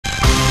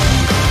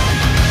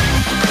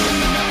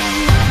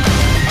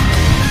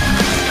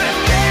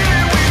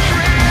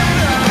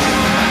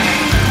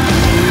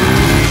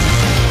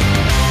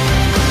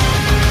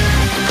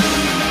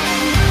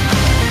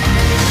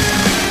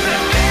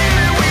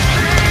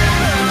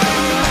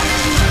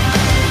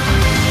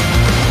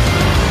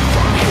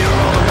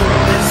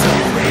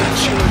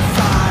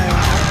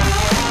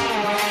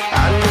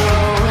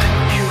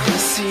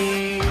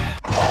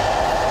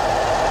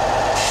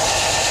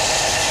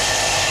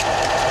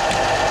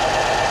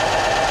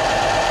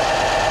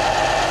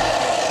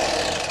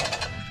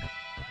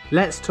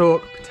let's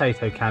talk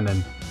potato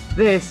cannon.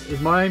 This is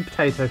my own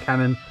potato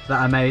cannon that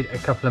I made a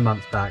couple of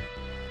months back,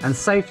 and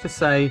safe to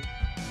say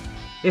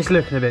it's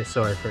looking a bit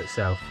sorry for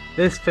itself.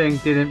 This thing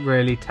didn't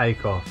really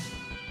take off.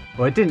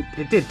 Well, it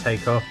did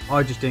take off,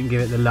 I just didn't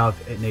give it the love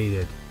it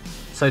needed.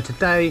 So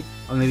today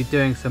I'm going to be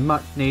doing some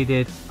much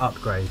needed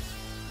upgrades.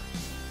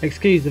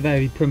 Excuse the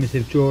very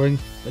primitive drawing,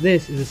 but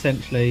this is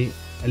essentially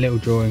a little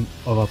drawing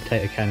of our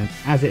potato cannon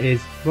as it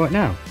is right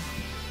now.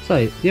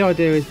 So the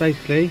idea is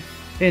basically,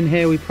 in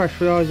here we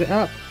pressurise it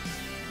up.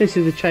 This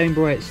is the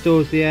chamber where it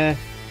stores the air.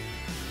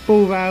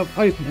 Ball valve,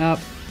 open it up,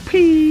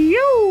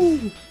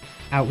 pew!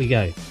 Out we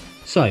go.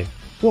 So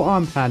what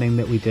I'm planning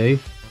that we do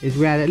is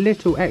we add a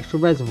little extra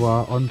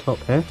reservoir on top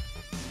here.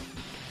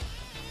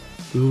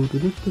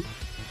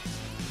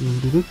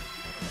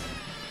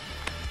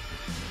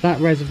 That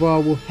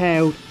reservoir will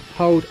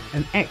hold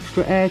an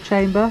extra air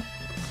chamber,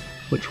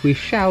 which we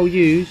shall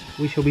use.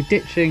 We shall be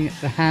ditching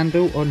the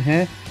handle on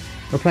here,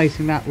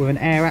 replacing that with an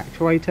air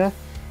actuator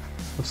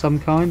of some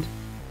kind.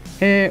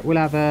 Here we'll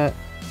have an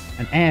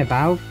air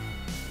valve,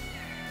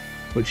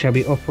 which shall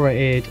be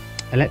operated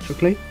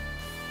electrically.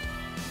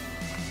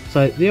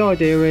 So the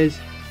idea is,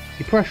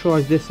 you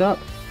pressurise this up,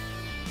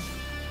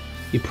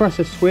 you press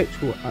a switch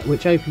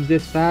which opens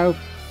this valve,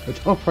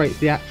 which operates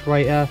the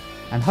actuator,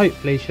 and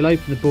hopefully she'll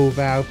open the ball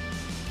valve,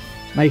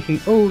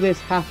 making all this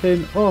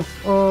happen off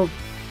of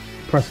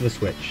the press of a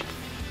switch.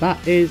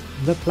 That is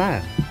the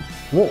plan.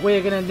 What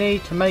we're going to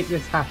need to make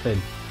this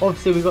happen,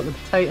 obviously we've got the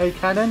potato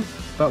cannon,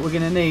 but we're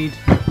going to need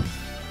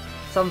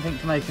something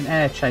to make an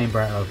air chamber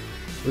out of.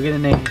 We're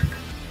going to need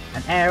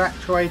an air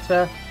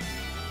actuator,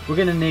 we're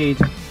going to need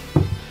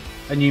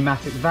a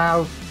pneumatic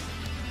valve,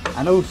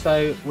 and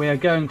also we are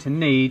going to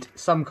need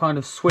some kind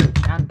of switch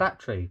and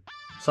battery.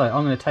 So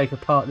I'm going to take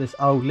apart this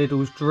old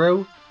Lidl's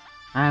drill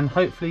and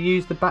hopefully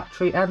use the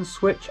battery and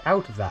switch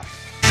out of that.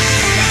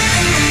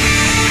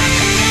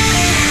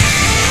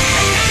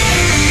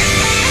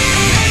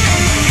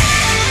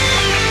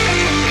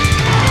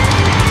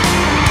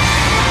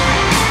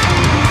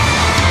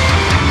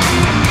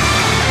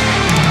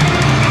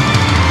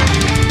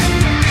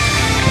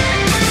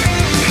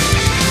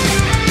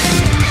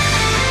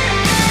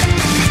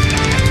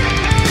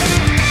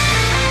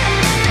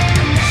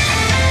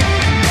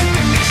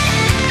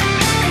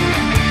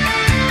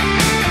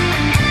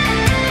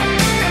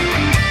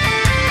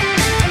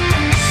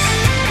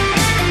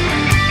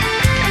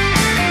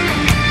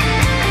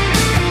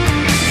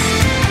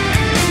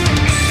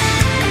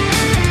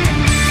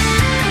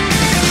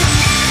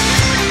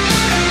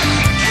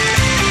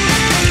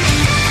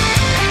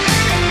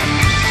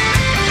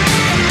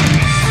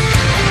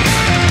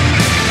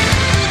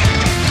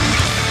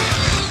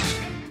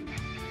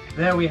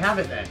 There we have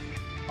it then,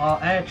 our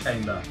air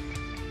chamber.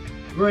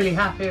 Really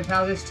happy with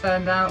how this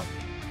turned out.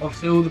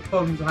 Obviously all the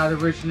problems I had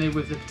originally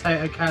with the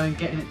potato cannon,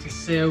 getting it to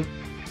seal,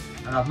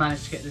 and I've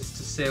managed to get this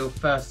to seal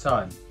first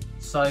time.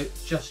 So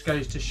just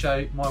goes to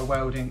show my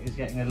welding is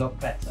getting a lot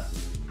better.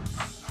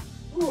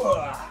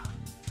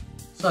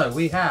 So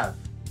we've got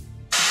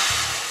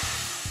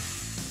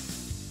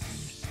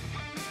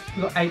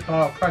 8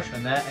 bar of pressure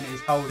in there and it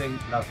is holding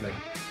lovely.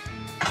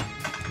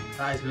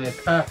 That is going to be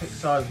a perfect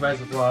size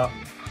reservoir to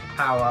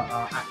power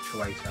our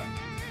actuator.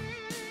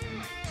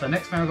 So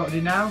next thing I've got to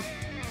do now,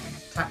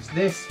 attach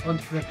this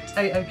onto the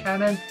potato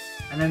cannon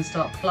and then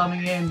start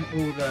plumbing in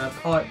all the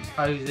pipes,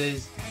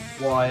 hoses,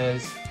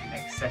 wires,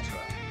 etc.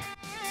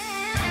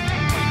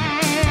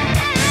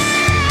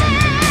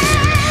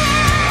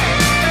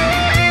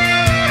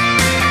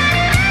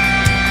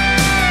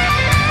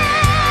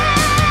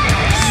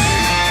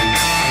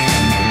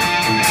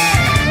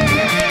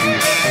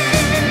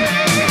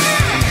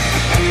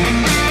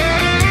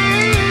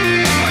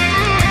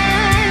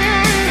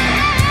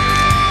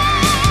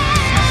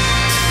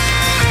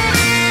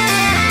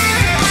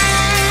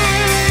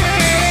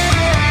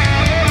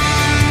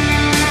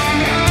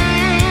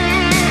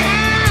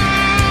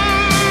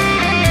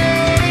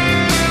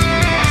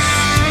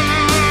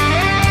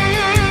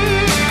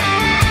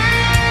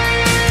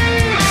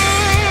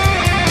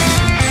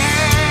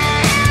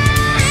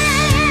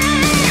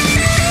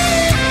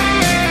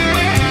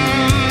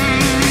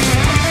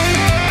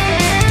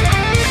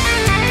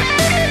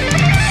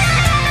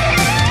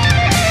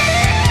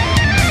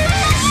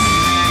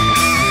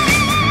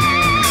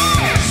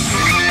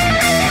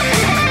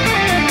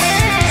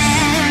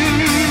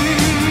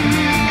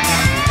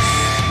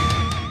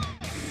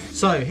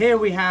 So here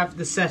we have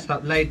the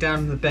setup laid down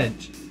on the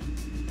bench.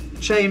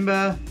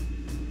 Chamber,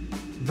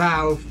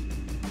 valve,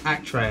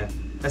 actuator.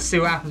 Let's see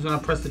what happens when I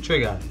press the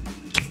trigger.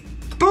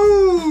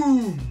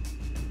 Boom!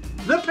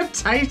 The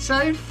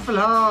potato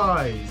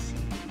flies.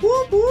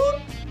 Whoop,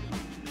 whoop.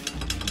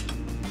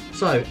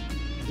 So,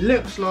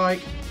 looks like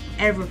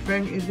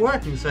everything is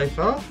working so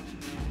far.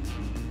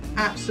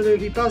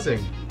 Absolutely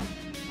buzzing.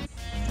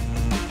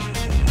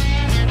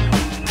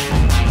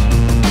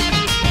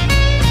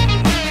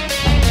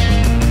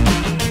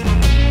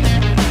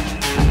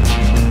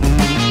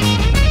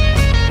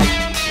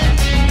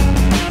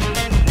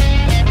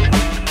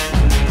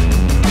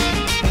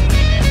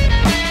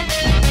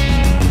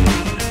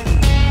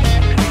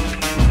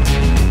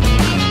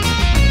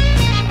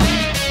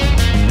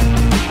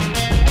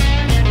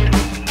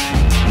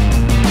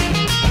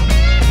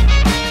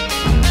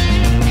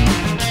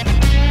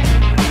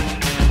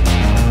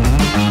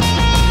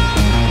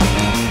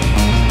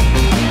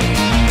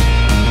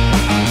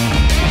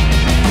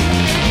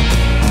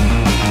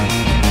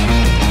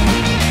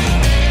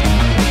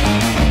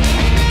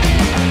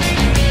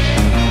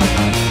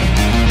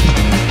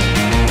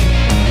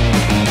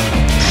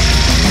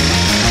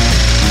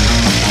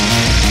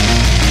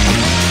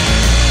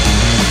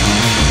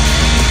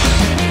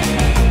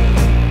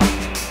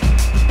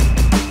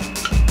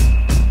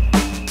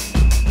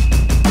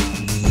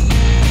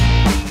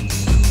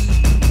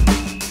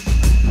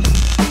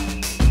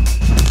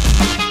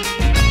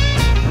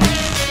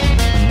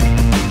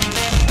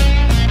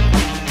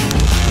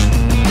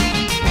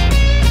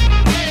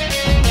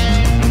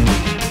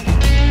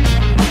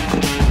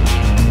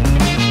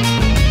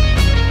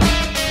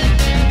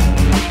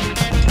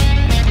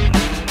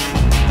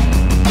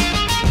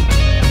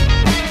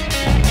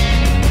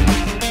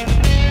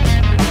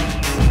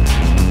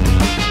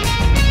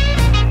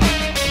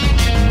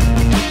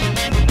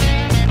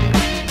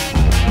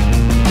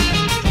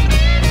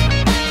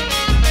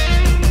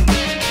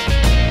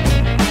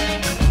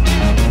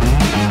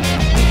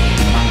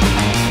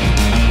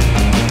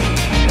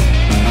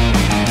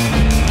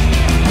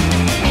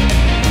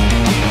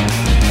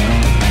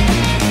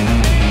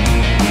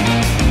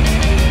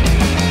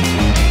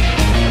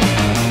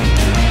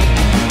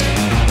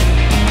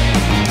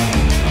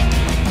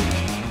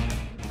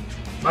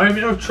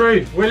 moment of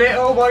truth. Will it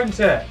or won't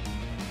it?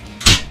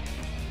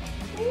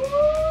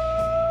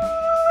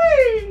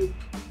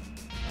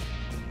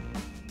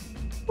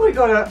 We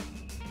got a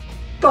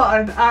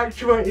button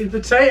actuated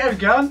potato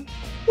gun.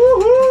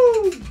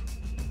 Woohoo!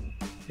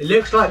 It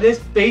looks like this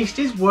beast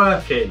is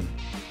working.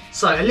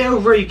 So a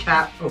little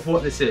recap of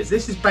what this is.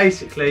 This is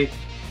basically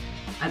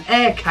an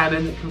air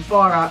cannon that can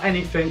fire out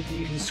anything that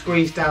you can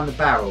squeeze down the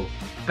barrel.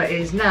 But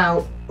it is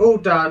now all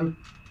done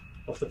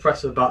off the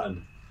press of a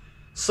button.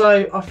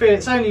 So I feel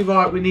it's only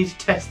right we need to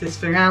test this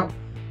thing out.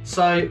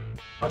 So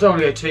I don't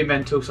want to go too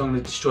mental, so I'm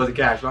going to destroy the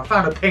gauge. But I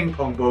found a ping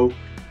pong ball,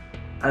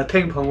 and a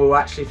ping pong ball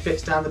actually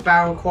fits down the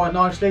barrel quite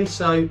nicely.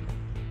 So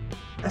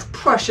let's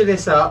pressure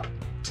this up,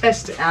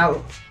 test it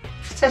out.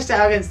 Let's test it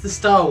out against the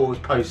Star Wars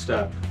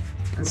poster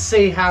and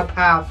see how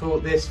powerful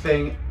this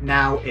thing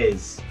now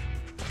is.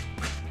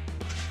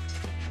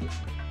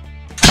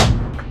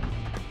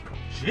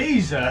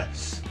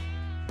 Jesus!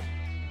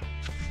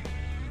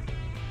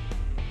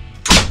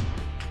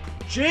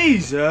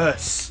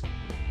 Jesus!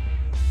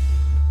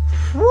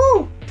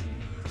 Woo!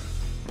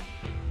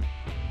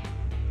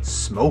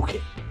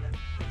 Smoking.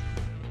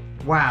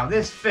 Wow,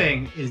 this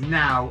thing is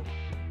now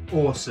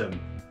awesome.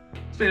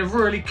 It's been a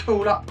really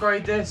cool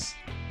upgrade, this.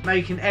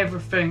 Making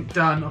everything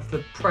done off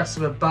the press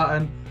of a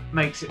button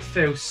makes it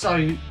feel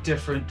so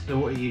different to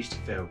what it used to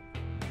feel.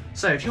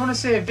 So if you want to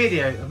see a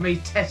video of me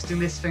testing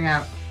this thing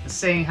out and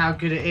seeing how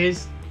good it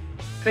is,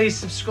 please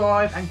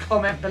subscribe and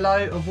comment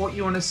below of what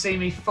you want to see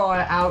me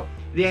fire out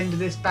the end of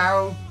this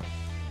barrel.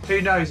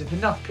 Who knows, if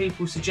enough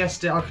people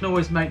suggest it, I can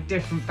always make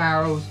different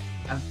barrels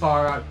and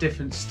fire out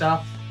different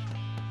stuff.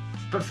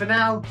 But for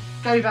now,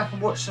 go back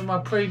and watch some of my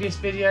previous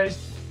videos.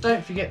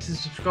 Don't forget to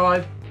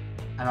subscribe,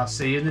 and I'll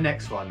see you in the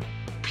next one.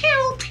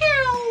 Pew!